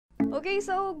Okay,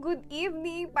 so good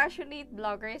evening, passionate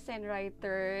bloggers and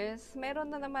writers.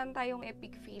 Meron na naman tayong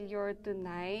epic failure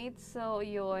tonight. So,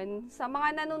 yun. Sa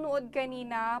mga nanonood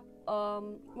kanina,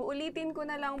 uulitin ko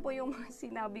na lang po yung mga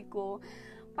sinabi ko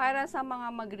para sa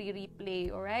mga magre-replay.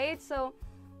 Alright? So,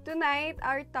 tonight,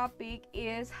 our topic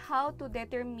is how to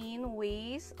determine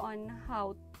ways on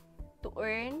how to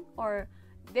earn or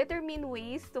determine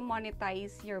ways to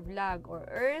monetize your blog or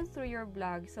earn through your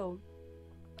blog. So,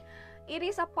 it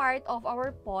is a part of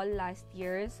our poll last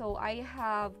year. So, I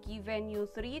have given you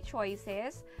 3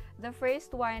 choices. The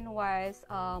first one was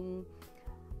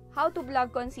how to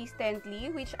blog consistently,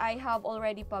 which I have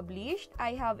already published.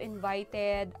 I have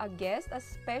invited a guest, a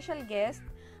special guest,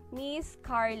 Miss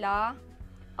Carla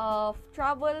of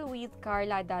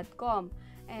travelwithcarla.com.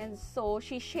 And so,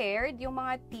 she shared yung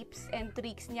mga tips and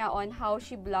tricks niya on how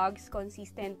she blogs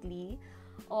consistently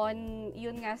on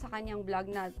yun nga sa kanyang blog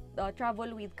na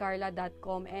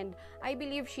travelwithcarla.com, and I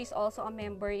believe she's also a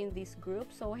member in this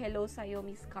group. So, hello sa'yo,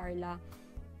 Miss Carla.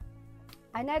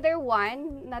 Another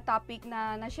one na topic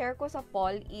na na-share ko sa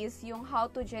poll is yung how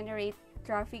to generate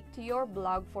traffic to your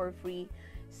blog for free.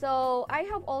 So, I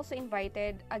have also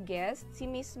invited a guest, si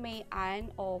Miss May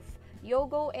Ann of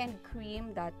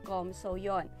yogoandcream.com. So,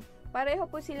 yon. Pareho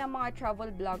po silang mga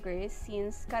travel bloggers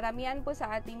since karamihan po sa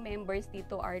ating members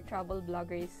dito are travel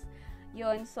bloggers.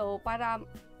 Yon, so para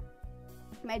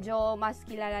medyo mas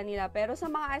kilala nila. Pero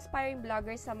sa mga aspiring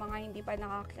bloggers, sa mga hindi pa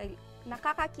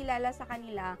nakakakilala sa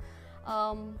kanila,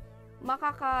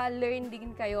 makaka-learn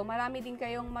din kayo. Marami din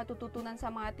kayong matututunan sa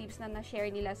mga tips na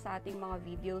na-share nila sa ating mga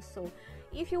videos. So,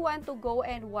 if you want to go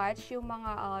and watch yung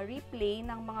mga replay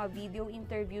ng mga video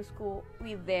interviews ko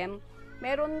with them,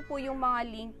 meron po yung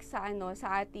mga link sa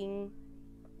sa ating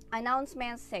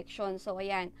announcements section. So,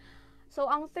 ayan. So,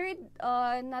 ang third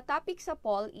na topic sa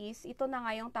poll is, ito na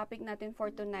nga yung topic natin for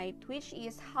tonight, which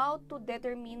is how to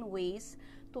determine ways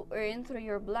to earn through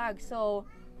your blog. So,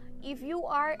 if you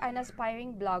are an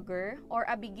aspiring blogger or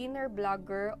a beginner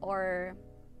blogger or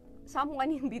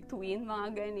someone in between,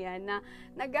 mga ganyan, na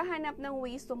naghahanap ng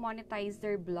ways to monetize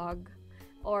their blog,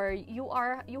 or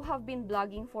you have been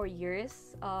blogging for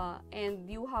years and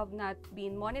you have not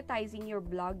been monetizing your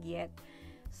blog yet,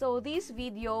 so this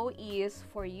video is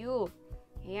for you.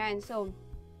 Ayan, so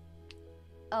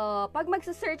pag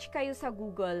magsa-search kayo sa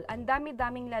Google, ang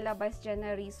dami-daming lalabas dyan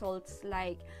na results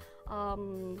like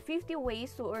 50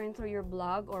 ways to earn through your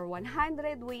blog or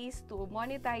 100 ways to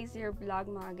monetize your blog,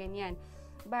 mga ganyan,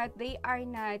 but they are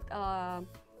not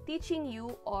teaching you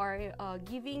or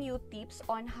giving you tips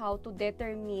on how to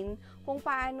determine kung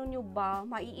paano nyo ba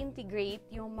mai-integrate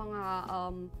yung mga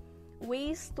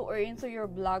ways to earn through your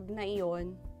blog na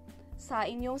iyon sa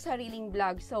inyong sariling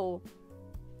blog. So,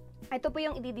 ito po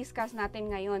yung i-discuss natin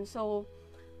ngayon. So,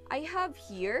 I have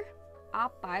here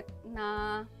 4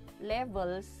 na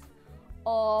levels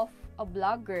of a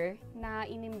blogger na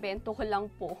inimbento ko lang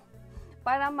po.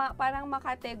 Parang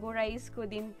makategorize ko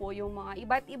din po yung mga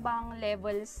iba't ibang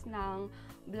levels ng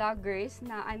bloggers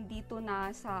na andito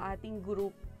na sa ating group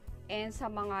and sa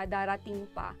mga darating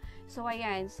pa. So,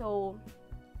 ayan. So,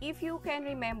 if you can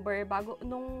remember,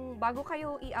 bago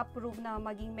kayo i-approve na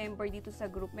maging member dito sa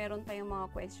group, meron tayong mga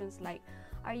questions like,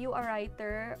 are you a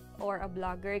writer or a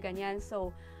blogger? Ganyan. So,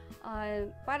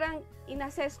 parang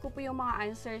in-assess ko po yung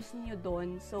mga answers niyo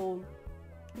doon. So,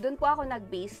 doon po ako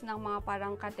nag-base ng mga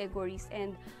parang categories,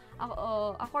 and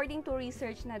according to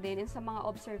research na din and sa mga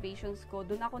observations ko,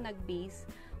 doon ako nag-base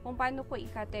kung paano ko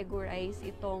i-categorize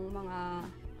itong mga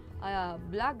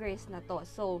bloggers na to.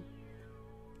 So,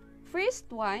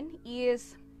 first one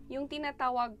is yung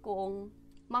tinatawag kong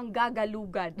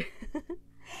manggagalugad.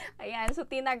 Ayan, so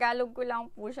tinagalog ko lang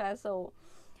po siya. So,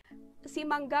 si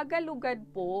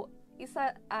manggagalugad po,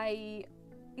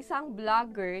 isang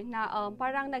blogger na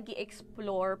parang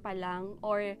nag-i-explore pa lang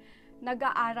or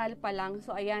nag-aaral pa lang.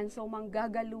 So, ayan. So,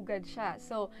 manggagalugad siya.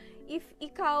 So, if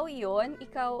ikaw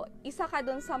isa ka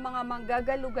dun sa mga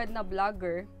manggagalugad na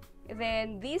blogger,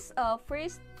 then this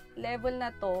first level na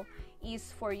to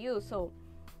is for you. So,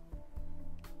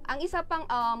 ang isa pang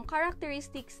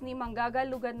characteristics ni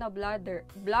manggagalugad na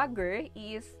blogger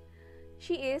is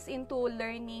she is into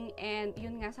learning, and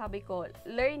yun nga sabi ko,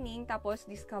 learning tapos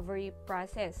discovery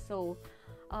process. So,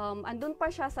 andun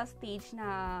pa siya sa stage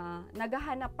na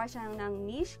naghahanap pa siya ng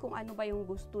niche, kung ano ba yung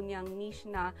gusto niyang niche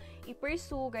na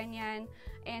i-pursue, ganyan,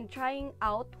 and trying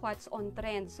out what's on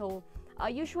trend. So,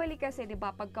 usually kasi, di ba,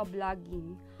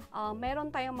 pagka-vlogging, meron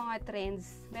tayong mga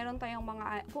trends, meron tayong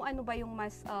mga, kung ano ba yung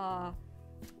mas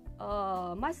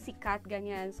sikat,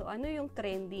 ganyan. So, ano yung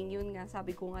trending? Yun nga,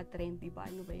 sabi ko nga trend, diba?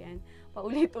 Ano ba yan?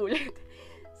 Paulit-ulit.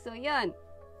 So, yan.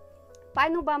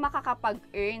 paano ba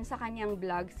makakapag-earn sa kanyang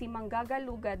blog si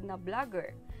manggagalugad na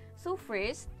vlogger? So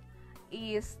first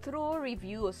is through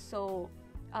reviews. So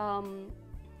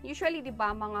usually 'di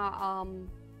ba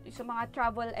sa mga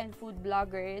travel and food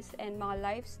bloggers and mga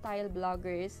lifestyle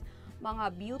bloggers,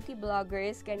 mga beauty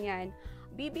bloggers, ganyan,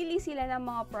 bibili sila ng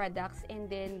mga products and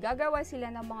then gagawa sila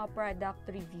ng mga product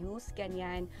reviews,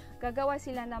 ganyan, gagawa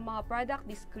sila ng mga product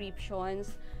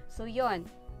descriptions. So yon,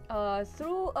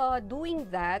 through doing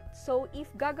that, so if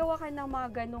gagawa ka ng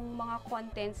mga ganong mga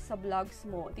contents sa blogs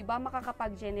mo, 'di ba,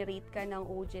 makakapag-generate ka ng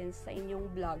audience sa inyong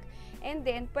blog, and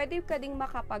then pwede ka ding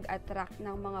makapag-attract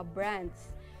ng mga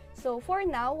brands. So for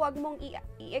now, wag mong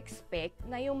i-expect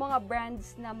na yung mga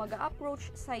brands na mag-approach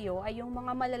sa'yo ay yung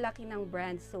mga malalaki ng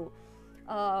brands. So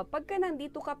pagka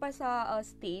nandito ka pa sa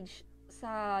stage,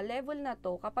 sa level na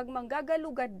to, kapag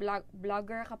manggagalugad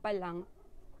blogger ka pa lang,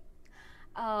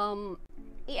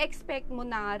 i-expect mo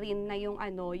na rin na yung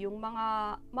yung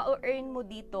mga ma-earn mo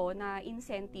dito na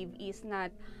incentive is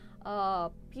not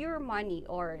pure money,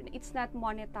 or it's not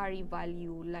monetary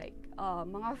value, like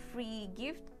mga free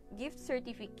gift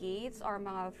certificates or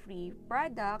mga free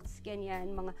products,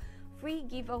 ganyan, mga free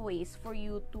giveaways for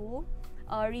you to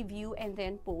review and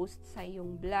then post sa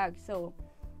iyong blog. So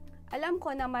alam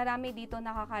ko na marami dito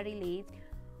nakaka-relate.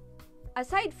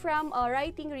 Aside from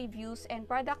writing reviews and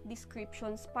product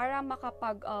descriptions para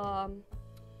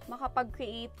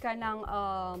makapag-create ka ng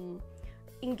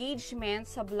engagement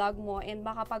sa blog mo and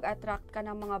makapag-attract ka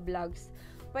ng mga blogs,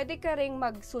 pwede ka ring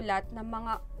magsulat ng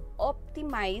mga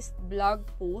optimized blog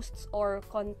posts or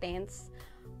contents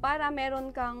para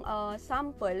meron kang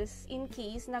samples in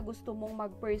case na gusto mong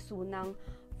mag-pursue ng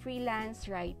freelance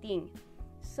writing.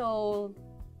 So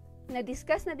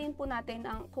na-discuss na din po natin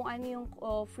kung ano yung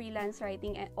freelance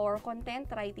writing or content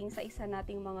writing sa isa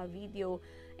nating mga video.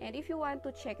 And if you want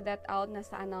to check that out,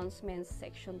 nasa announcements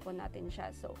section po natin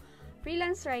siya. So,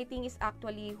 freelance writing is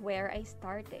actually where I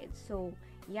started. So,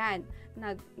 yan.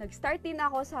 Nag-start din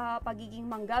ako sa pagiging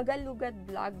manggagalugad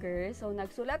vlogger. So,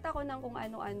 nagsulat ako ng kung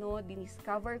ano-ano,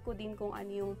 diniscover ko din kung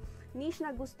ano yung niche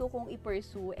na gusto kong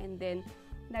i-pursue, and then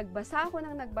nagbasa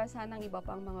ng iba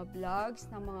pang mga vlogs,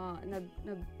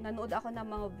 nanood ako ng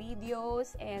mga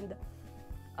videos, and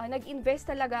nag-invest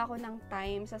talaga ako ng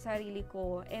time sa sarili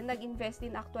ko, and nag-invest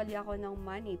din actually ako ng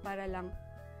money para lang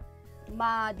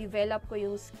ma-develop ko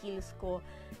yung skills ko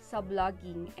sa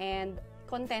vlogging and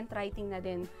content writing na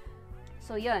din.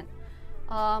 So yun,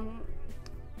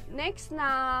 next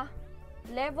na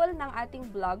level ng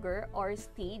ating vlogger or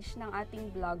stage ng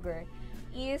ating vlogger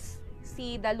is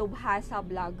si dalubhasa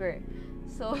vlogger.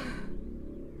 So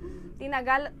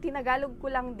tinagalog ko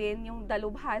lang din, yung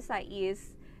dalubhasa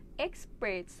is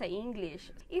expert sa English.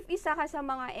 If isa ka sa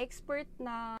mga expert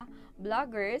na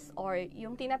vloggers or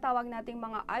yung tinatawag nating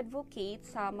mga advocate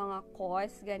sa mga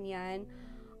cause, ganyan,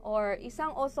 or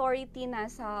isang authority na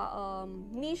sa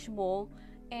niche mo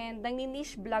and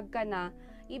nagni-niche vlog ka na,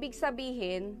 ibig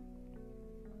sabihin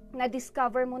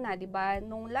na-discover mo na, 'di ba?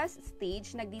 Nung last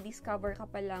stage, nagdi-discover ka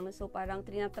pa lang. So parang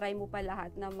tinatry mo pa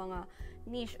lahat ng mga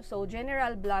niche. So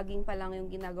general vlogging pa lang yung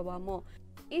ginagawa mo.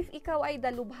 If ikaw ay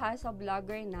dalubhasa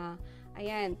vlogger na,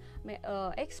 ayan,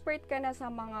 expert ka na sa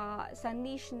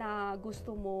niche na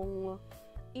gusto mong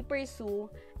i-pursue,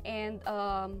 and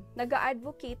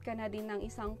nag-a-advocate ka na din ng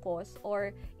isang cause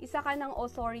or isa ka ng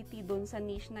authority dun sa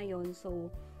niche na yon.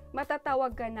 So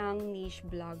matatawag ka ng niche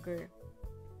vlogger.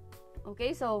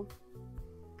 Okay, so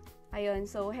ayun.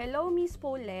 So hello Miss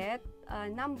Paulette,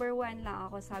 number 1 lang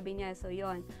ako, sabi niya. So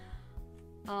yon.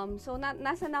 So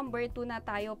nasa number 2 na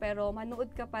tayo, pero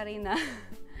manood ka pa rin na.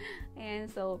 And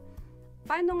so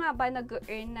paano nga ba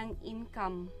nag-earn ng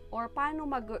income, or paano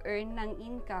mag-earn ng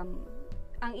income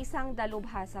ang isang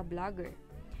dalubhasa vlogger?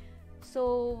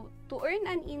 So to earn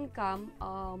an income,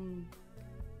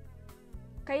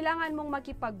 kailangan mong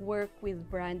makipag-work with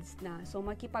brands na. So,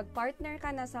 makipag-partner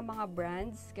ka na sa mga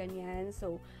brands, ganyan.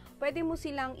 So, pwede mo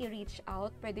silang i-reach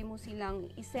out, pwede mo silang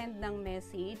i-send ng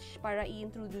message para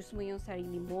i-introduce mo yung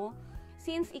sarili mo.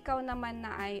 Since ikaw naman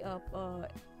na ay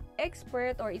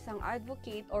expert or isang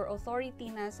advocate or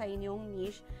authority na sa inyong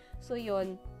niche, so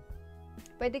yon,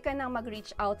 pwede ka nang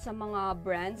mag-reach out sa mga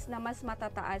brands na mas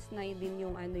matataas na din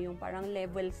yung yung parang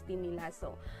levels din nila.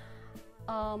 So,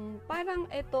 parang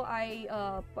ito ay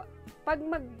pag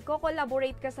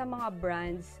mag-collaborate ka sa mga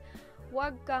brands,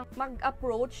 huwag kang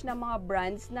mag-approach ng mga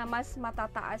brands na mas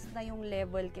matataas na yung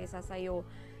level kaysa sa'yo.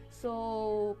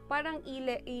 So, parang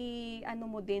ano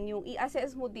mo din, yung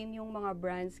i-assess mo din yung mga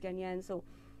brands, ganyan. So,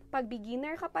 pag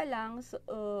beginner ka pa lang,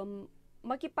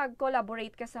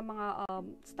 makipag-collaborate ka sa mga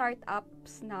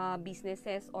startups na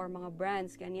businesses or mga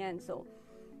brands, ganyan. So,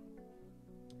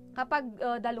 kapag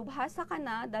dalubhasa ka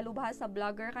na, dalubhasa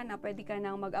vlogger ka na, pwede ka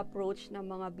nang mag-approach ng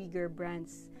mga bigger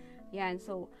brands. Yan,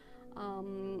 so,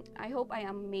 I hope I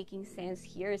am making sense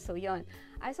here. So, yon.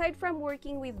 Aside from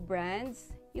working with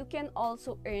brands, you can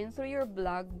also earn through your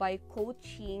blog by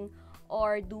coaching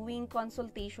or doing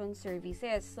consultation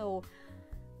services. So,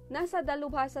 nasa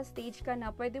dalubhasa stage ka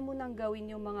na, pwede mo nang gawin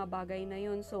yung mga bagay na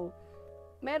yun. So,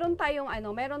 meron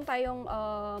tayong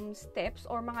steps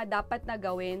or mga dapat na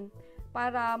gawin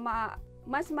para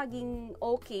mas maging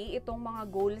okay itong mga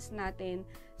goals natin.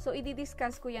 So,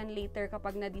 i-discuss ko yan later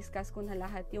kapag na-discuss ko na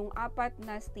lahat yung 4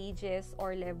 na stages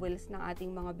or levels ng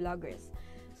ating mga bloggers.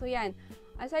 So, yan.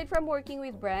 Aside from working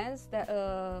with brands,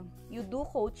 you do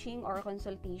coaching or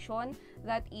consultation.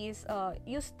 That is,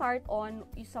 you start on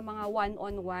sa mga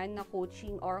one-on-one na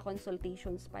coaching or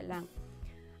consultations pa lang.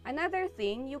 Another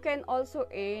thing, you can also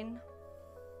earn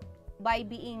by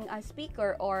being a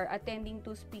speaker or attending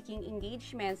to speaking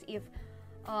engagements if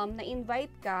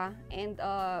na-invite ka and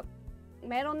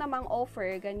meron namang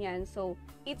offer, ganyan. So,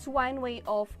 it's one way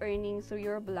of earning through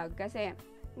your blog. Kasi,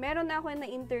 meron na ako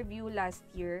na-interview last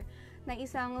year na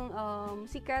isang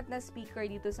sikat na speaker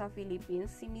dito sa Philippines,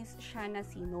 si Miss Shana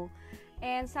Sino.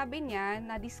 And sabi niya,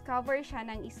 na-discover siya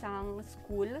ng isang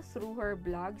school through her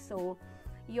blog. So,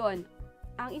 yon.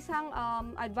 Ang isang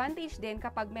advantage din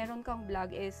kapag meron kang blog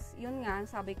is, yun nga,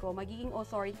 sabi ko, magiging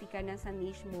authority ka na sa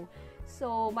niche mo.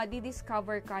 So,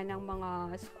 madidiscover ka ng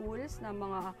mga schools, ng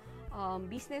mga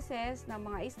businesses, ng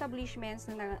mga establishments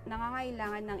na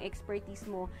nangangailangan ng expertise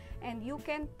mo. And you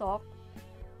can talk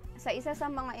sa isa sa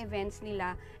mga events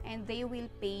nila and they will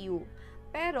pay you.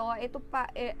 Pero, ito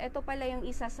pala yung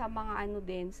isa sa mga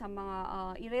sa mga,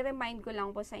 i-remind ko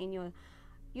lang po sa inyo.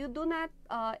 You do not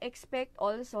expect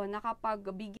also na kapag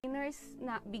beginner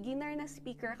na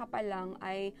speaker ka pa lang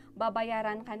ay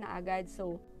babayaran ka na agad.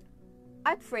 So,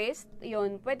 at first,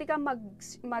 yun, pwede ka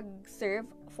mag-serve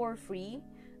for free.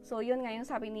 So, yun nga yung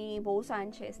sabi ni Bo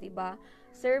Sanchez, diba?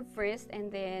 Serve first and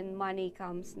then money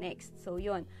comes next. So,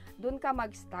 yun, dun ka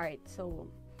mag-start.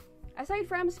 So, aside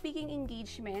from speaking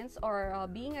engagements or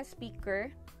being a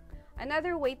speaker,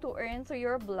 another way to earn through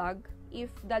your blog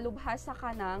if dalubhasa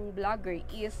ka ng blogger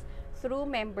is through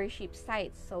membership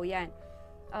sites. So, yan.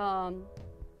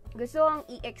 Gusto kong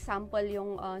i-example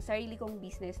yung sarili kong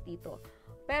business dito.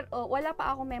 Pero wala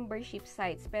pa ako membership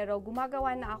sites, pero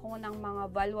gumagawa na ako ng mga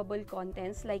valuable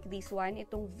contents like this one,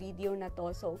 itong video na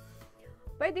to. So,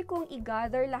 pwede kong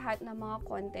i-gather lahat ng mga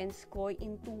contents ko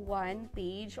into one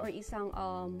page or isang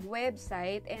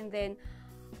website, and then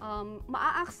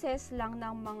maa-access lang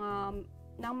ng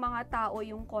mga tao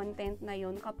yung content na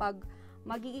yun kapag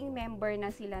magiging member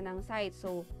na sila ng site.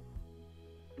 So,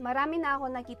 marami na ako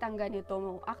nakitang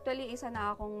ganito. Actually, isa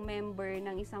na akong member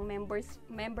ng isang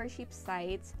membership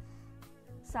sites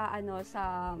sa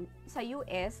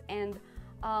US, and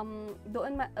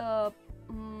doon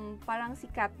parang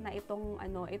sikat na itong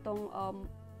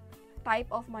type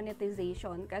of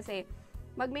monetization kasi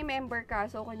magme-member ka.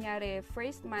 So, kunyari,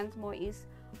 first month mo is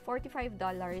 $45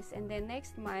 and then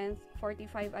next month,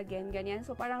 45 again, ganyan.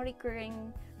 So, parang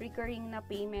recurring na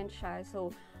payment siya.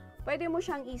 So, pwede mo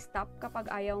siyang i-stop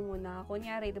kapag ayaw mo na.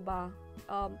 Kunyari, diba,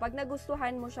 pag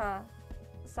nagustuhan mo siya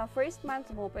sa first month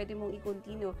mo, pwede mong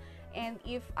i-continue. And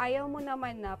if ayaw mo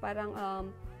naman na, parang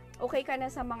okay ka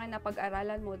na sa mga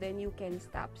napag-aralan mo, then you can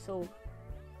stop. So,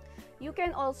 you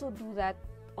can also do that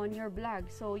on your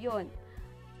blog. So, yun.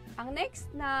 Ang next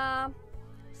na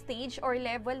stage or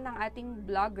level ng ating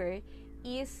blogger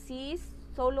is si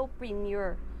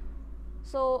solopreneur.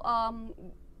 So,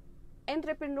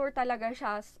 entrepreneur talaga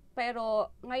siya,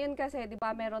 pero ngayon kasi, di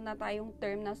ba, meron na tayong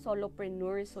term na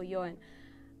solopreneur. So, yon.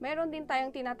 Meron din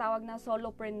tayong tinatawag na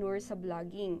solopreneur sa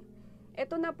blogging.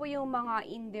 Ito na po yung mga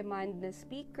in-demand na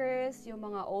speakers, yung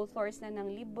mga authors na ng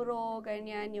libro,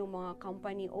 ganyan, yung mga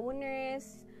company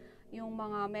owners, yung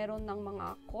mga meron ng mga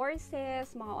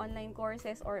courses, mga online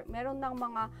courses, or meron ng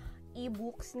mga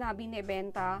e-books na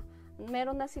binebenta,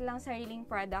 meron na silang sariling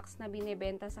products na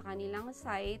binebenta sa kanilang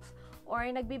sites, or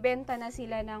nagbibenta na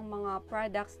sila ng mga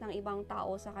products ng ibang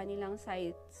tao sa kanilang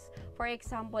sites. For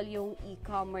example, yung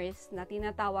e-commerce na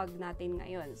tinatawag natin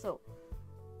ngayon. So,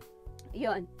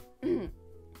 yun.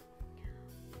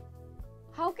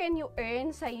 How can you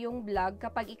earn sa iyong blog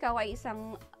kapag ikaw ay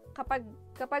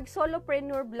kapag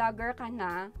solopreneur blogger ka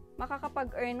na,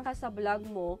 makakapag-earn ka sa blog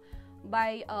mo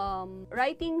by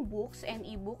writing books and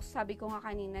e-books. Sabi ko nga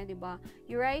kanina, di ba?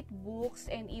 You write books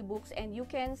and e-books and you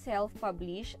can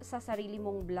self-publish sa sarili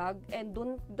mong blog, and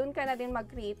dun ka na din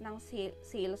mag-create ng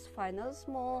sales funnels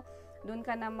mo, dun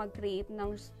ka na mag-create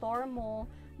ng store mo,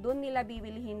 dun nila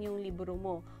bibilihin yung libro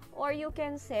mo. or you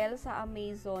can sell sa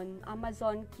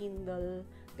Amazon Kindle,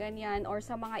 ganyan, or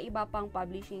sa mga iba pang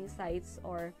publishing sites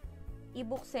or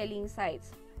ebook selling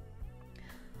sites.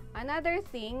 Another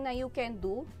thing na you can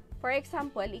do, for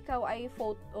example, ikaw ay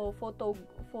photo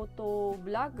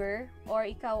blogger, or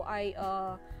ikaw ay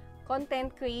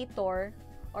content creator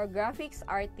or graphics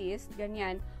artist,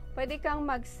 ganyan, pwede kang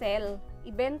mag-sell.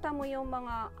 Ibenta mo yung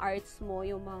mga arts mo,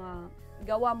 yung mga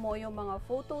gawa mo, yung mga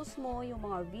photos mo, yung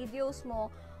mga videos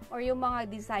mo, or yung mga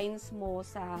designs mo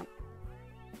sa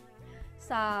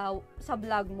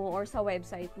blog mo or sa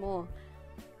website mo.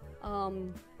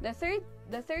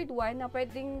 The third one na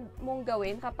pwedeng mong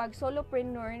gawin kapag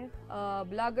solopreneur,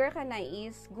 blogger ka na,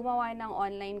 is gumawa ng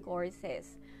online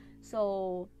courses.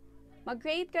 So,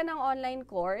 mag-create ka ng online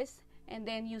course and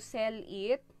then you sell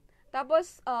it.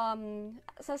 Tapos,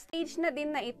 sa stage na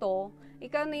din na ito,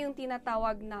 ikaw na yung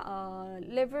tinatawag na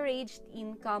leveraged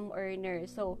income earner.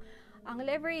 So, ang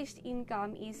leveraged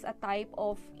income is a type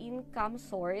of income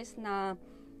source na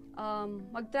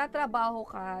magtatrabaho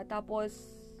ka,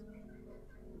 tapos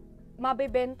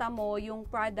mabebenta mo yung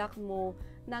product mo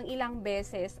ng ilang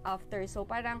beses after. So,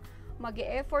 parang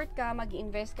mag-e-effort ka,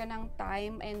 mag-invest ka ng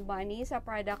time and money sa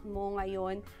product mo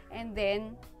ngayon, and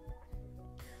then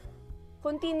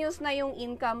continuous na yung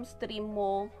income stream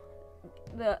mo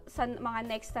sa mga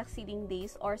next succeeding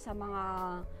days or sa mga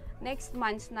next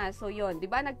months na. So, yun, di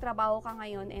ba, nagtrabaho ka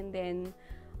ngayon, and then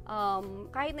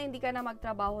kahit na hindi ka na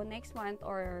magtrabaho next month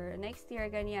or next year,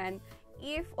 ganyan,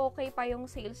 if okay pa yung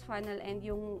sales funnel and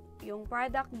yung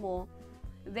product mo,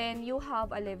 then you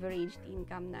have a leveraged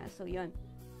income na. So, yun.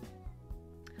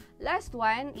 Last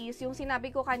one is yung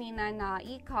sinabi ko kanina na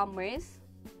e-commerce.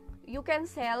 You can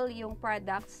sell yung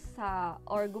products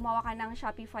or gumawa ka ng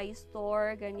Shopify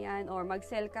store, ganyan, or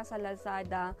mag-sell ka sa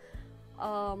Lazada.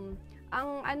 Ang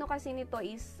ano kasi nito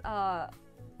is,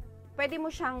 pwede mo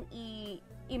siyang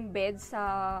i-embed sa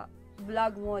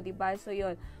blog mo, diba? So,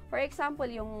 yun. For example,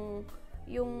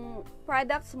 yung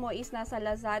products mo is nasa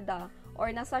Lazada or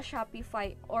nasa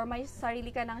Shopify, or may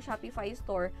sarili ka ng Shopify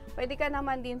store, pwede ka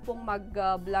naman din pong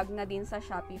mag-blog na din sa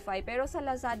Shopify. Pero sa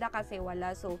Lazada kasi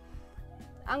wala. So,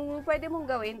 ang pwede mong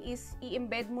gawin is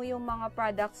i-embed mo yung mga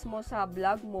products mo sa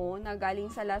blog mo na galing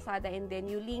sa Lazada, and then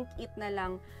you link it na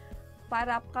lang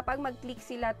para kapag mag-click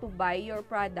sila to buy your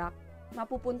product,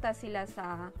 mapupunta sila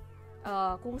sa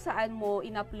kung saan mo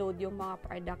in-upload yung mga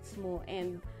products mo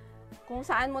and kung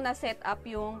saan mo na set up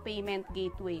yung payment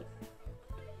gateway.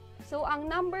 So, ang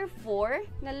number 4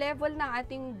 na level ng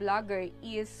ating blogger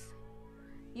is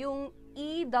yung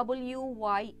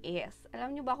EWYS.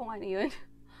 Alam nyo ba kung ano yun?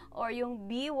 Or yung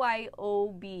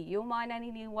BYOB, yung mga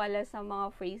naniniwala sa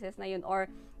mga phrases na yun, or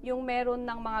yung meron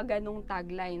ng mga ganong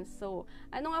taglines. So,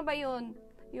 ano nga ba yun?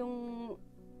 Yung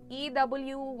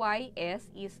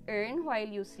EWYS is Earn While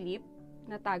You Sleep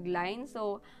na tagline.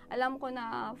 So, alam ko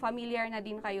na familiar na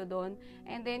din kayo doon.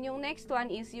 And then, yung next one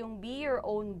is yung Be Your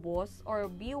Own Boss or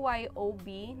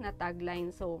BYOB na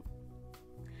tagline. So,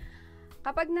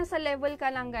 kapag nasa level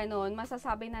ka lang ganon,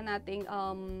 masasabi na nating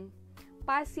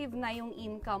passive na yung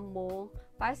income mo.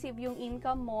 Passive yung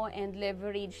income mo and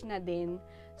leverage na din.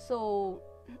 So,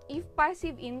 if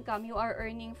passive income you are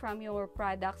earning from your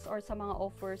products or sa mga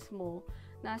offers mo,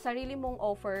 na sarili mong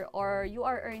offer, or you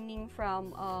are earning from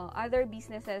other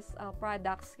businesses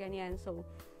products, ganyan. So,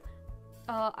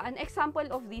 an example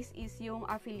of this is yung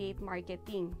affiliate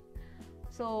marketing.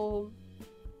 So,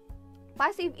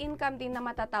 passive income din na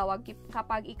matatawag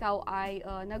kapag ikaw ay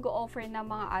nag-o-offer ng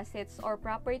mga assets or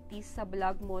properties sa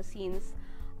blog mo, since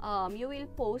you will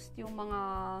post yung mga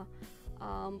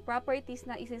properties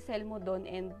na isi-sell mo doon,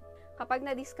 and kapag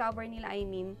na-discover nila,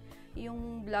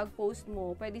 yung blog post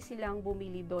mo, pwede silang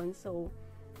bumili doon. So,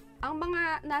 ang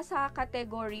mga nasa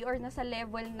category or nasa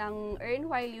level ng Earn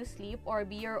While You Sleep or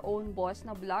Be Your Own Boss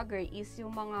na blogger is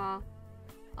yung mga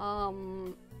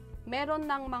meron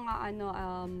ng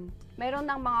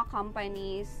mga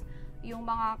companies, yung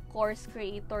mga course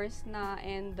creators na,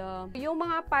 and yung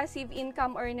mga passive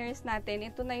income earners natin,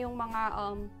 ito na yung mga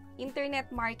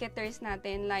internet marketers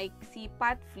natin, like si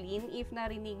Pat Flynn, if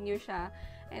narinig nyo siya.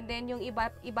 And then, yung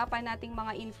iba pa nating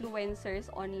mga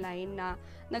influencers online na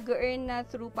nag-earn na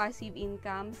through passive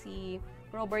income, si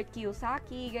Robert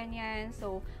Kiyosaki, ganyan.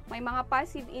 So, may mga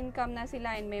passive income na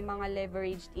sila and may mga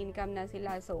leveraged income na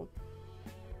sila. So,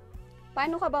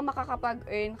 paano ka ba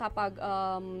makakapag-earn kapag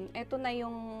ito na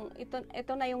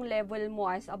yung level mo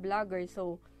as a blogger?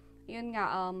 So, yun nga,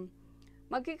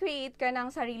 mag-create ka ng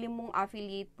sarili mong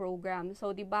affiliate program.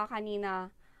 So, 'di ba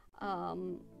kanina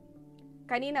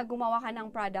gumawa ka ng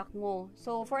product mo.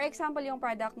 So, for example, yung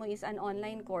product mo is an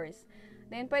online course.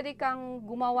 Then, pwede kang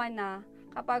gumawa na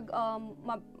kapag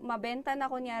mabenta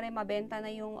na, kunyari, mabenta na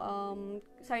yung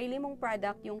sarili mong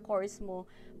product, yung course mo,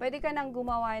 pwede ka nang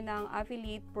gumawa ng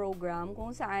affiliate program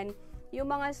kung saan yung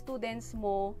mga students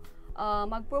mo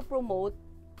magpo-promote,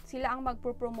 sila ang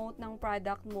magpo-promote ng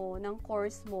product mo, ng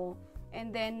course mo,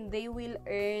 and then they will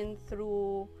earn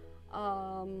through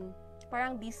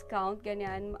parang discount,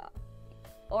 ganyan,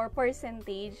 or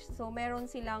percentage. So, meron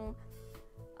silang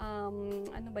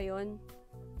ano ba yun?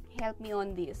 Help me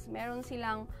on this. Meron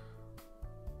silang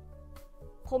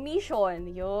commission,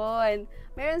 yun.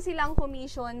 Meron silang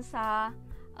commission sa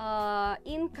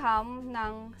income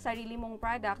ng sarili mong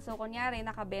product. So, kunyari,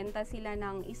 nakabenta sila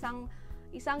ng isang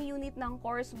unit ng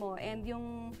course mo, and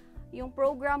yung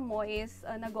program mo is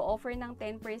nag-o-offer ng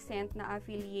 10% na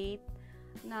affiliate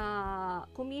na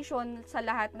commission sa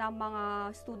lahat ng mga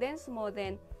students mo,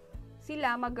 then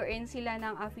sila mag-earn sila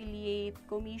ng affiliate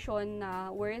commission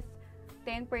na worth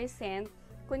 10%.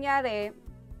 Kunyari,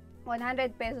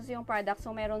 100 pesos yung product,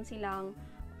 so meron silang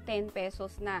 10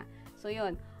 pesos na. So,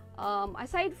 yun.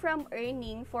 Aside from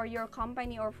earning for your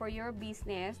company or for your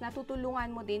business,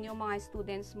 natutulungan mo din yung mga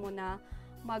students mo na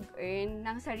mag-earn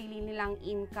ng sarili nilang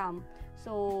income.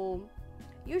 So,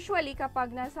 usually, kapag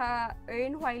nasa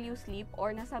earn while you sleep or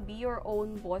nasa be your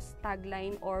own boss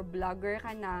tagline or blogger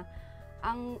ka na,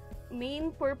 ang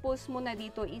main purpose mo na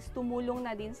dito is tumulong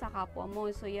na din sa kapwa mo.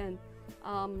 So, yan.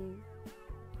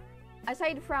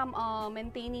 Aside from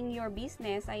maintaining your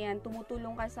business, ayan,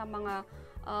 tumutulong ka sa mga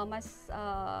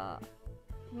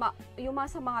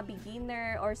sa mga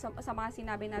beginner or sa mga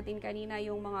sinabi natin kanina,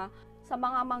 yung sa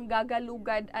mga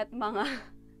manggagalugad at mga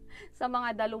sa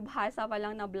mga dalubhasa pa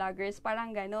lang na vloggers,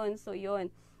 parang ganon. So, yun.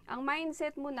 Ang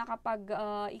mindset mo na kapag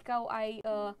ikaw ay,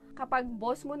 kapag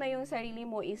boss mo na yung sarili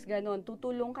mo is ganon,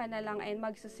 tutulong ka na lang and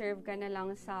magsaserve ka na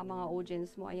lang sa mga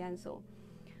audience mo. Ayan, so,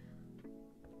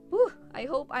 I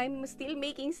hope I'm still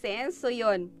making sense. So,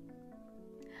 yun.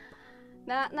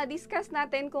 Na-discuss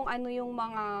natin kung ano yung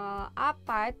mga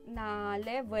 4 na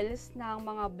levels ng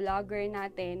mga vlogger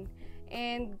natin,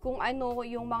 and kung ano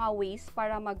yung mga ways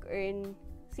para mag-earn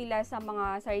sila sa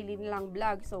mga sarili nilang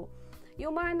vlog. So,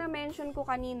 yung mga na-mention ko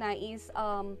kanina is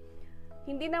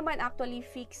hindi naman actually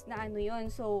fixed na ano yun.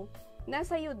 So,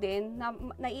 nasa iyo din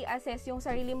na i-assess yung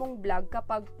sarili mong vlog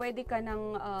kapag pwede ka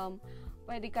nang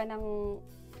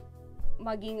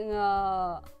maging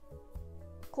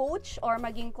coach or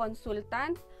maging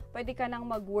consultant, pwede ka nang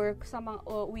mag-work sa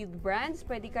with brands,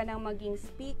 pwede ka nang maging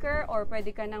speaker, or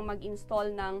pwede ka nang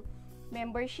mag-install ng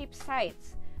membership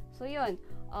sites. So, yun.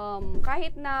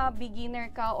 Kahit na beginner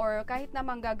ka or kahit na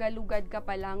manggagalugad ka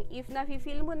pa lang, if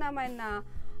nafe-feel mo naman na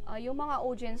yung mga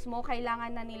audience mo,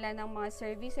 kailangan na nila ng mga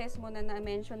services mo na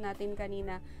na-mention natin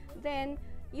kanina, then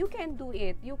you can do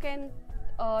it. You can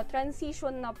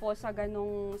transition na po sa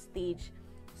ganong stage.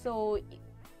 So,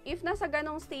 if nasa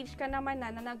ganong stage ka naman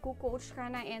na nagko-coach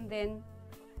ka na, and then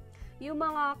yung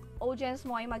mga audience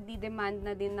mo ay magdi-demand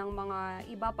na din ng mga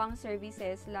iba pang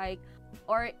services, like,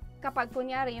 or kapag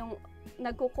kunyari yung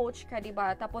nagko-coach ka,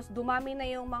 diba, tapos dumami na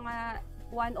yung mga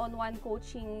one-on-one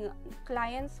coaching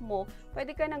clients mo,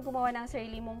 pwede ka nang gumawa ng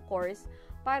sarili mong course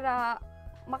para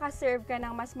makaserve ka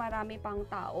ng mas marami pang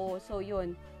tao. So,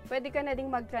 yun. Pwede ka na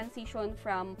ding mag-transition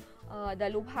from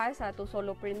dalubhasa to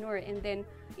solopreneur. And then,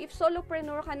 if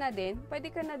solopreneur ka na din,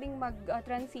 pwede ka na ding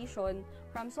mag-transition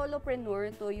from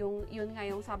solopreneur to yun nga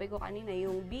yung sabi ko kanina,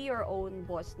 yung be your own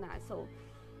boss na. So,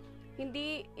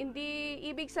 hindi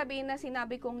ibig sabihin na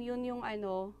sinabi kong yun yung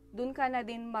dun ka na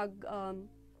din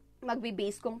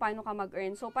magbe-base kung paano ka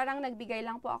mag-earn. So, parang nagbigay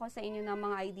lang po ako sa inyo ng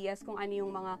mga ideas kung ano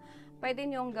yung mga pwede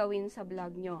nyong gawin sa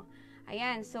vlog nyo.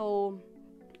 Ayan, so,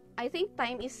 I think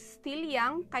time is still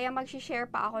young, kaya mag-share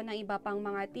pa ako ng iba pang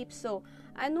mga tips. So,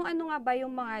 ano-ano nga ba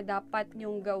yung mga dapat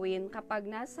nyong gawin kapag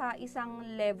nasa isang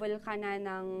level ka na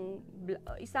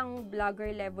isang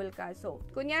vlogger level ka? So,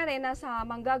 kunyari, nasa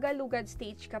manggagalugad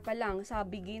stage ka pa lang, sa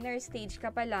beginner stage ka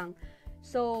pa lang.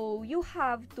 So, you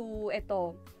have to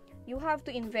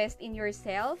invest in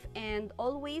yourself, and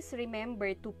always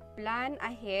remember to plan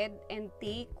ahead and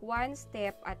take one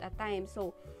step at a time.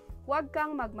 So, huwag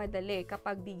kang magmadali.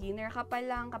 Kapag beginner ka pa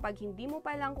lang, kapag hindi mo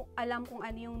pa lang alam kung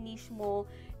ano yung niche mo,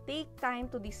 take time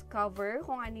to discover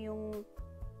kung ano yung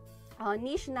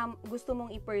niche na gusto mong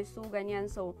i-pursue, ganyan.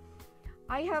 So,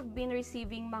 I have been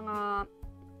receiving mga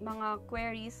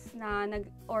queries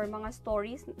or mga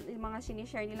stories, mga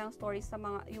sinishare nilang stories sa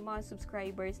yung mga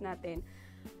subscribers natin.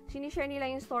 Sinishare nila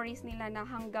yung stories nila na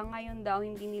hanggang ngayon daw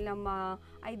hindi nila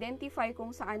ma-identify kung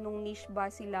sa anong niche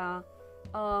ba sila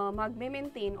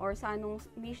magme-maintain or sa anong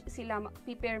niche sila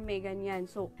piperme, ganyan.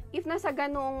 So, if nasa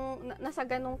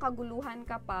ganong kaguluhan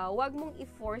ka pa, wag mong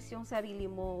i-force yung sarili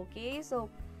mo, okay?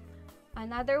 So,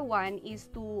 another one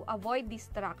is to avoid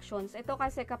distractions. Ito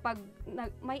kasi kapag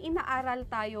may inaaral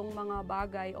tayong mga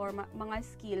bagay or mga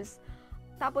skills,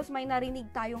 tapos may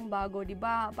narinig tayong bago, 'di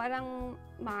ba? Parang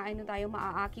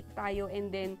maaakit tayo,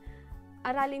 and then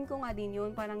aralin ko nga din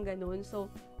 'yun, parang ganoon. So,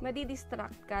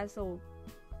 madi-distract ka. So,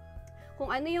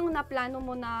 kung ano yung naplano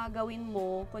mo na gawin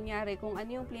mo, kunyari, kung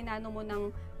ano yung plinano mo ng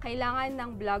kailangan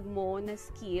ng vlog mo na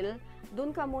skill,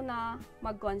 dun ka muna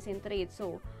mag-concentrate.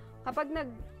 So, kapag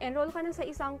nag-enroll ka na sa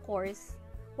isang course,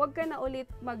 huwag ka na ulit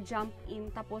mag-jump in,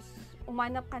 tapos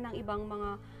umanap ka ng ibang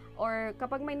mga, or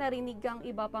kapag may narinig kang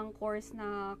iba pang course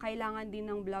na kailangan din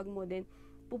ng vlog mo din,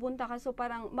 pupunta ka, so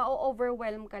parang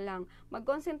ma-overwhelm ka lang.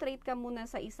 Mag-concentrate ka muna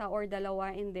sa isa or dalawa,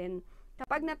 and then,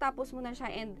 kapag natapos mo na siya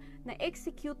and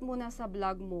na-execute mo na sa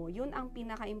vlog mo, yun ang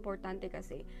pinaka-importante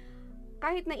kasi.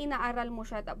 Kahit na inaaral mo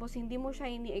siya, tapos hindi mo siya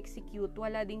ini-execute,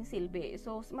 wala ding silbi.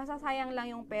 So, masasayang lang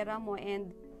yung pera mo,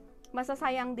 and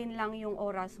masasayang din lang yung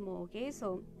oras mo, okay?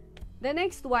 So, the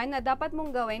next one na dapat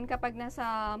mong gawin kapag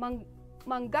nasa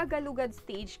manggagalugad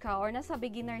stage ka or nasa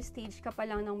beginner stage ka pa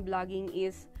lang ng vlogging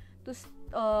is to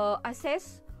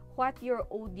assess what your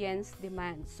audience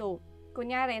demands. So,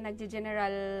 kunyari,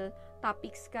 nagge-general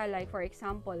topics ka, like for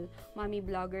example, mommy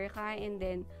vlogger ka, and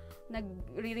then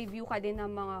nagre-review ka din ng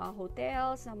mga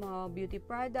hotels, ng mga beauty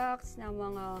products, ng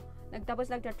mga tapos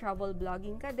nagta-travel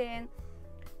vlogging ka din.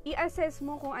 I-assess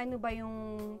mo kung ano ba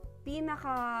yung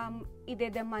pinaka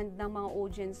ide-demand ng mga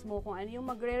audience mo, kung ano yung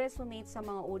magre-resonate sa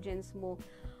mga audience mo.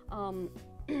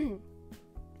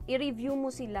 I-review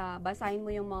mo sila, basahin mo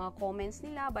yung mga comments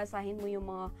nila, basahin mo yung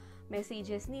mga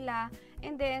messages nila,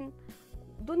 and then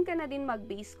dun ka na din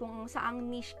mag-base kung saang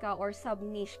niche ka or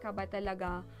sub-niche ka ba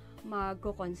talaga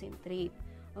mag-concentrate.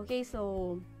 Okay,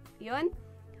 so, yun.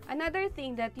 Another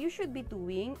thing that you should be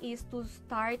doing is to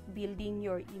start building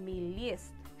your email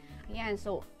list. Ayan,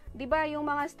 so, di ba yung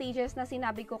mga stages na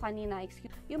sinabi ko kanina, ay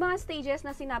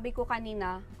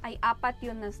 4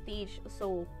 yun na stage.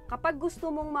 So, kapag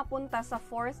gusto mong mapunta sa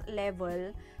 4th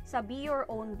level, sa be your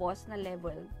own boss na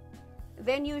level,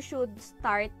 then you should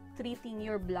start treating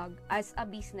your blog as a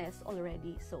business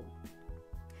already. So,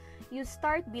 you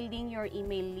start building your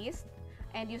email list,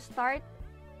 and you start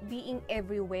being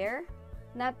everywhere.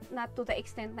 Not to the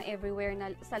extent na everywhere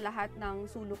na sa lahat ng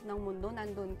sulok ng mundo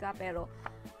nandun ka, pero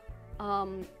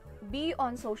be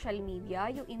on social media,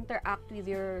 you interact with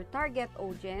your target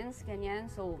audience, ganyan.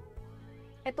 So,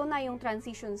 ito na yung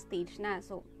transition stage na.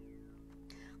 So,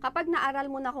 kapag naaral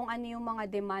mo na kung ano yung mga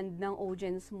demand ng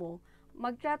audience mo,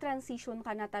 magtra-transition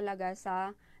ka na talaga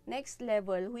sa next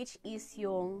level, which is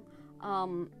yung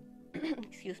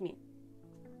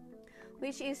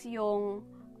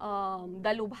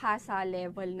dalubhasa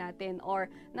level natin, or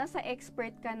nasa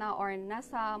expert ka na, or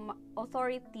nasa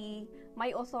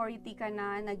may authority ka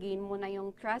na, nagain mo na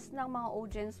yung trust ng mga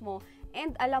audience mo,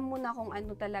 and alam mo na kung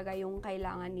ano talaga yung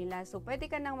kailangan nila. So,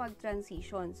 pwede ka nang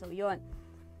mag-transition. So, yun.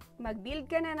 Mag-build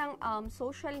ka na ng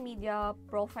social media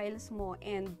profiles mo,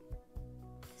 and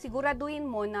siguraduhin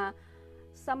mo na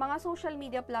sa mga social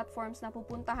media platforms na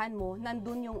pupuntahan mo,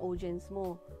 nandun yung audience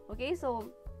mo. Okay?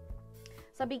 So,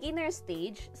 sa beginner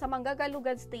stage, sa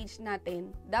manggagalugad stage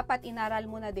natin, dapat inaral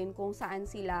mo na din kung saan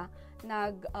sila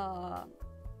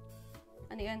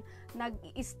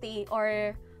nag-stay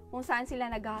or kung saan sila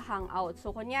nag-hangout. So,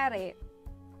 kunyari,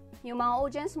 yung mga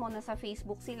audience mo nasa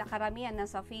Facebook sila, karamihan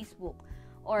nasa Facebook,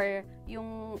 or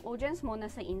yung audience mo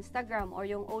nasa Instagram, or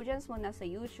yung audience mo nasa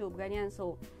YouTube, ganyan.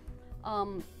 So,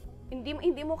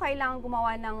 hindi mo kailangan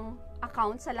gumawa ng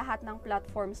account sa lahat ng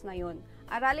platforms na yon.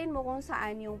 Aralin mo kung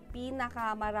saan yung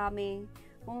pinakamaraming,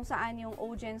 kung saan yung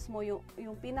audience mo, yung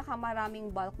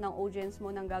pinakamaraming bulk ng audience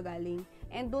mo nang gagaling,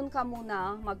 and dun ka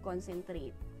muna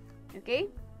mag-concentrate. Okay?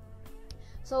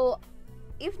 So,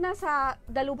 if nasa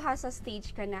dalubhasa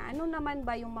stage ka na, ano naman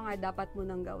ba yung mga dapat mo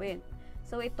nang gawin?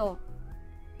 So, ito,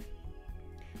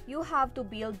 you have to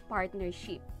build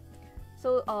partnership.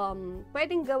 So,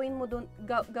 pwedeng gawin mo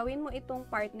itong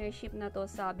partnership na to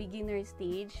sa beginner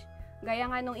stage. Gaya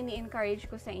nga nung ini-encourage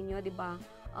ko sa inyo, di ba?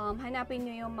 Hanapin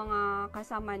nyo yung mga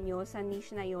kasama nyo sa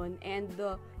niche na yon, and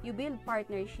you build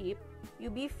partnership. You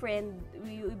be friend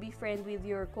with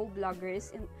your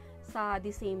co-bloggers sa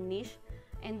the same niche.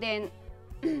 And then,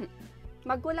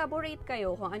 mag-collaborate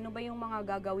kayo kung ano ba yung mga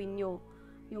gagawin nyo.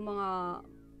 Yung mga,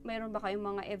 meron ba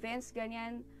kayong mga events,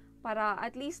 ganyan, para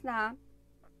at least na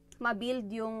ma-build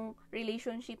yung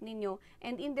relationship ninyo.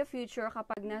 And in the future,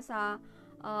 kapag nasa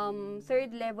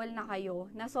third level na kayo,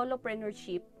 na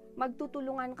solopreneurship,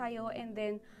 magtutulungan kayo, and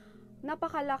then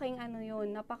napakalaking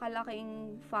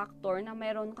napakalaking factor na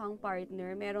meron kang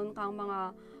partner, meron kang mga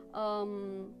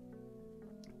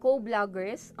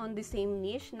co-vloggers on the same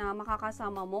niche na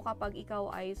makakasama mo kapag ikaw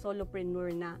ay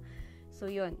solopreneur na. So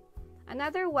yun.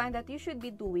 Another one that you should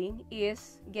be doing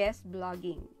is guest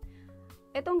blogging.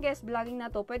 Etong guest blogging na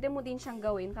to, pwede mo din siyang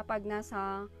gawin kapag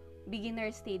nasa beginner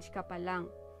stage ka pa lang.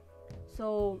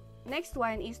 So, next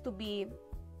one is to be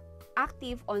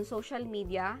active on social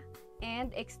media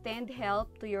and extend help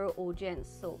to your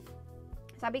audience. So,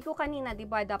 sabi ko kanina, di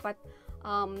ba, dapat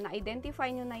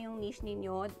na-identify nyo na yung niche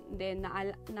ninyo, then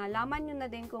nalaman nyo na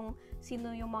din kung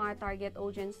sino yung mga target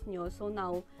audience nyo. So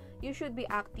now, you should be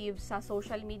active sa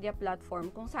social media platform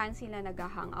kung saan sila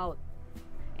nag-hangout.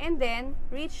 And then,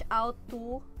 reach out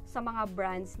to sa mga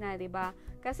brands na, di ba?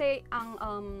 Kasi ang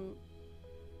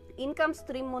income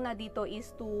stream mo na dito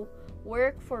is to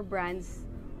work for brands,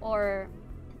 or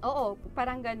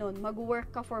parang ganun,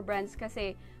 mag-work ka for brands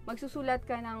kasi magsusulat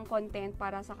ka ng content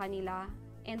para sa kanila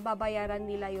and babayaran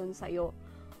nila yon sa'yo.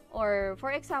 Or, for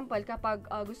example, kapag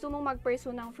gusto mong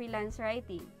mag-pursue ng freelance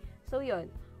writing, so yun,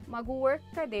 mag-work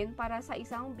ka din para sa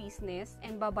isang business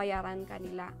and babayaran ka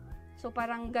nila. So,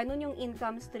 parang ganun yung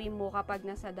income stream mo kapag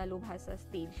nasa dalubhasa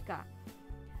stage ka.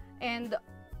 And,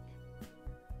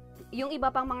 yung iba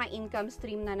pang mga income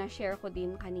stream na na-share ko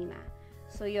din kanina.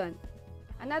 So, yun.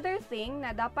 Another thing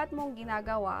na dapat mong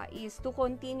ginagawa is to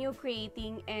continue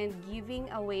creating and giving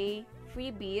away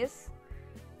freebies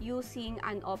using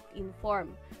an opt-in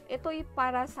form. Ito'y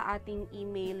para sa ating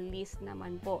email list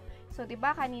naman po. So,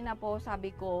 diba kanina po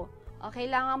sabi ko,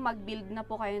 kailangan mag-build na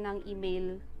po kayo ng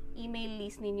email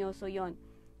list ninyo. So, yon.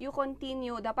 You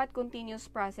continue, dapat continuous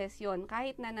process yon.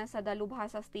 Kahit na nasa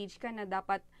dalubhasa stage ka na,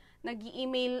 dapat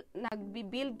nag-email,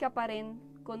 nag-build ka pa rin,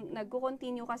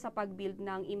 nag-continue ka sa pag-build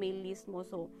ng email list mo.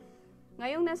 So,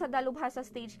 ngayong nasa dalubhasa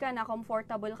stage ka na,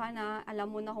 comfortable ka na,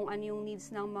 alam mo na kung ano yung needs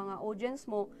ng mga audience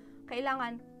mo,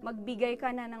 kailangan magbigay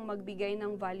ka na ng magbigay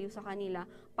ng value sa kanila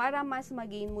para mas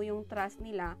mag-gain mo yung trust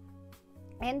nila.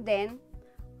 And then,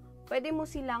 pwede mo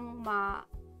silang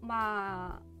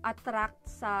ma-attract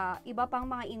sa iba pang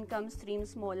mga income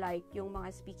streams mo, like yung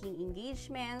mga speaking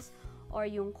engagements or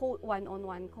yung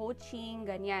one-on-one coaching,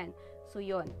 ganyan. So,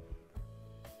 yun.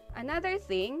 Another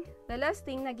thing, the last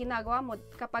thing na ginagawa mo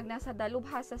kapag nasa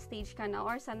dalubhasa stage ka na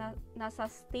or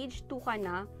nasa stage 2 ka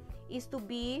na is to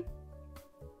be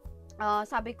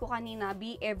sabi ko kanina,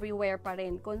 be everywhere pa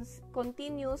rin.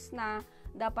 Continuous na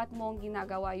dapat mong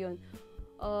ginagawa yun.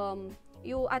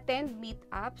 You attend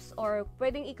meetups or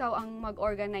pwedeng ikaw ang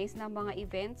mag-organize ng mga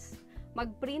events.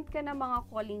 Mag-print ka ng mga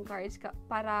calling cards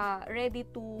para ready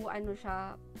to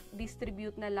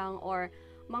distribute na lang, or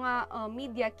mga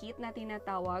media kit na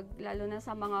tinatawag, lalo na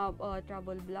sa mga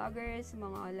travel vloggers,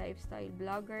 mga lifestyle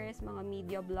vloggers, mga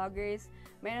media vloggers.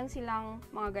 Meron silang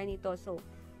mga ganito. So,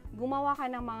 gumawa ka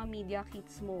ng mga media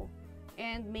kits mo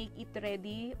and make it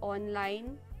ready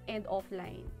online and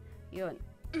offline. Yun.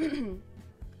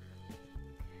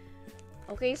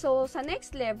 Okay, so sa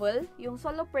next level, yung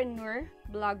solopreneur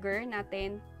vlogger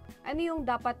natin, ano yung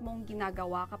dapat mong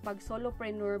ginagawa kapag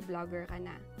solopreneur vlogger ka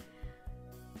na?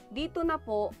 Dito na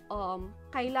po,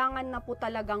 kailangan na po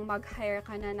talagang mag-hire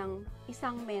ka na ng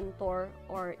isang mentor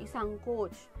or isang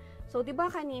coach. So, di ba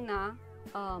kanina,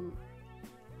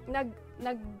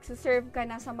 nag-serve ka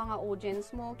na sa mga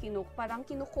audience mo, parang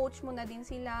kinu-coach mo na din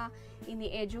sila,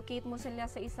 ini-educate mo sila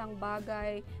sa isang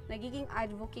bagay, nagiging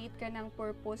advocate ka ng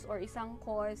purpose or isang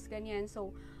cause, ganyan.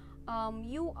 So,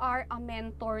 you are a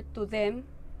mentor to them,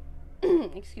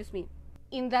 excuse me,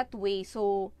 in that way.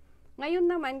 So, ngayon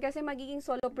naman, kasi magiging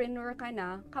solopreneur ka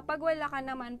na, kapag wala ka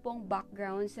naman pong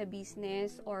background sa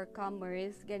business or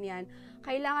commerce, ganyan,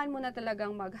 kailangan mo na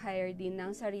talagang mag-hire din ng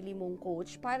sarili mong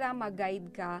coach para mag-guide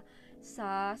ka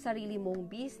sa sarili mong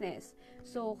business.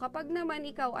 So, kapag naman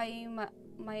ikaw ay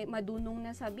madunong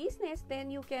na sa business,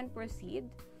 then you can proceed.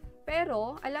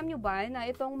 Pero, alam nyo ba na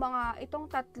itong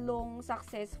tatlong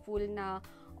successful na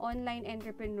online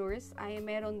entrepreneurs ay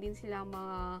meron din silang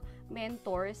mga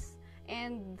mentors,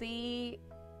 and they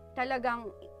talagang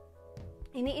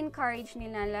ini-encourage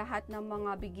nila lahat ng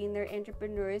mga beginner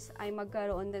entrepreneurs ay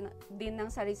magkaroon din ng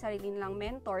sarili-sarili nilang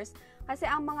mentors, kasi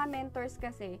ang mga mentors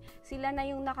kasi sila na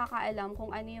yung nakakaalam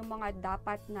kung ano yung mga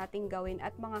dapat nating gawin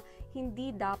at mga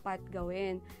hindi dapat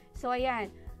gawin. So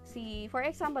ayan, for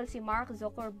example, si Mark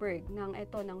Zuckerberg ng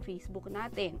Facebook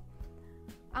natin.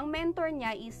 Ang mentor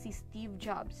niya is si Steve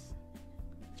Jobs.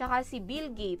 Tsaka si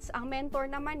Bill Gates, ang mentor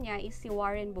naman niya is si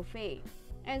Warren Buffett.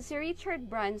 And si Richard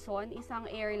Branson, isang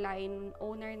airline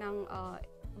owner ng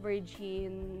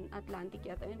Virgin Atlantic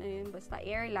yata, basta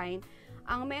airline.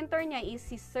 Ang mentor niya is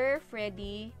si Sir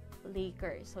Freddie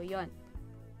Laker. So, yon.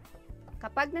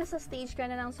 Kapag nasa stage ka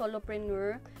na ng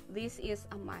solopreneur, this is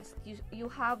a must. You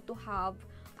have to have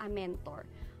a mentor.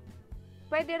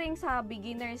 Pwede rin sa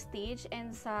beginner stage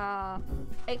and sa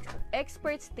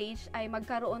expert stage ay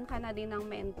magkaroon ka na din ng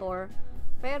mentor.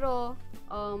 Pero,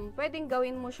 pwedeng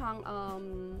gawin mo siyang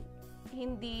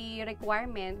hindi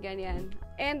requirement, ganyan.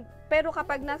 Pero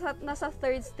kapag nasa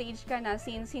third stage ka na,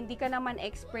 since hindi ka naman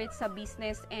expert sa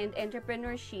business and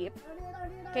entrepreneurship,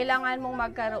 kailangan mong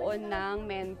magkaroon ng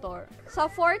mentor. Sa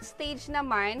fourth stage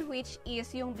naman, which is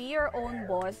yung be your own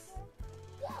boss,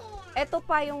 eto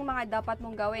pa yung mga dapat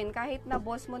mong gawin. Kahit na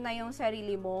boss mo na yung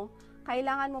sarili mo,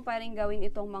 kailangan mo pa rin gawin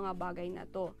itong mga bagay na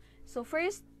to. So,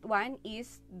 first one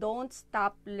is, don't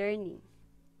stop learning.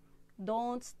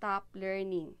 Don't stop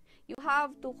learning. You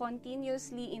have to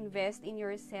continuously invest in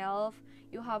yourself.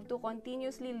 You have to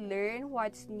continuously learn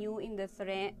what's new in the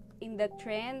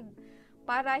trend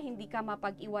para hindi ka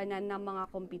mapag-iwanan ng mga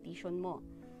competition mo.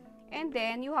 And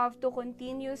then, you have to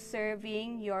continue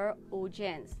serving your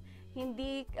audience.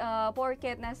 Hindi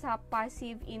porket nasa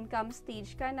passive income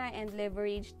stage ka na and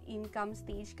leveraged income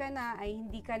stage ka na, ay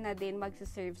hindi ka na din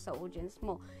magsaserve sa audience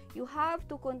mo. You have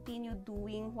to continue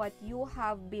doing what you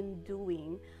have been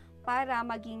doing para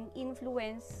maging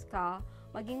influence ka,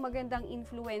 maging magandang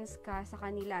influence ka sa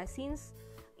kanila since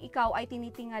ikaw ay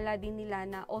tinitingala din nila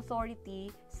na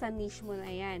authority sa niche mo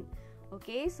na yan.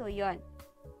 Okay? So, yon.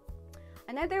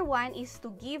 Another one is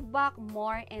to give back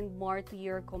more and more to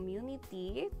your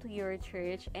community, to your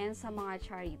church, and sa mga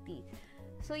charity.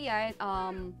 So yan,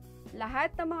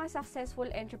 lahat ng mga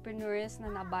successful entrepreneurs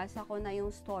na nabasa ko na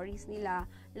yung stories nila,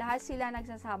 lahat sila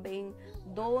nagsasabing,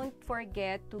 don't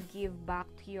forget to give back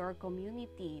to your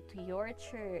community, to your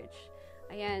church.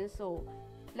 Ayan, so,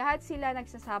 lahat sila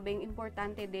nagsasabing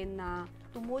importante din na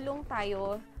tumulong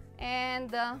tayo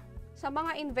and sa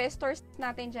mga investors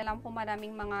natin dyan, alam ko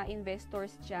maraming mga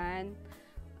investors dyan.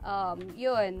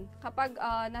 Yun, kapag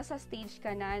nasa stage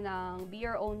ka na ng be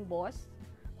your own boss,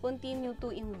 continue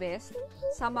to invest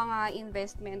sa mga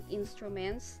investment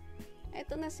instruments.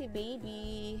 Eto na si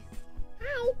baby.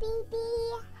 Hi, baby.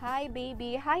 Hi,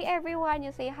 baby. Hi, everyone. You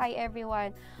say hi,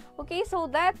 everyone. Okay, so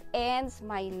that ends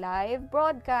my live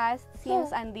broadcast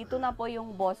since andito na po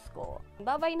yung boss ko.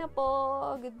 Bye-bye na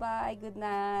po. Goodbye. Good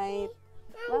night.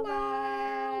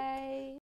 Bye-bye.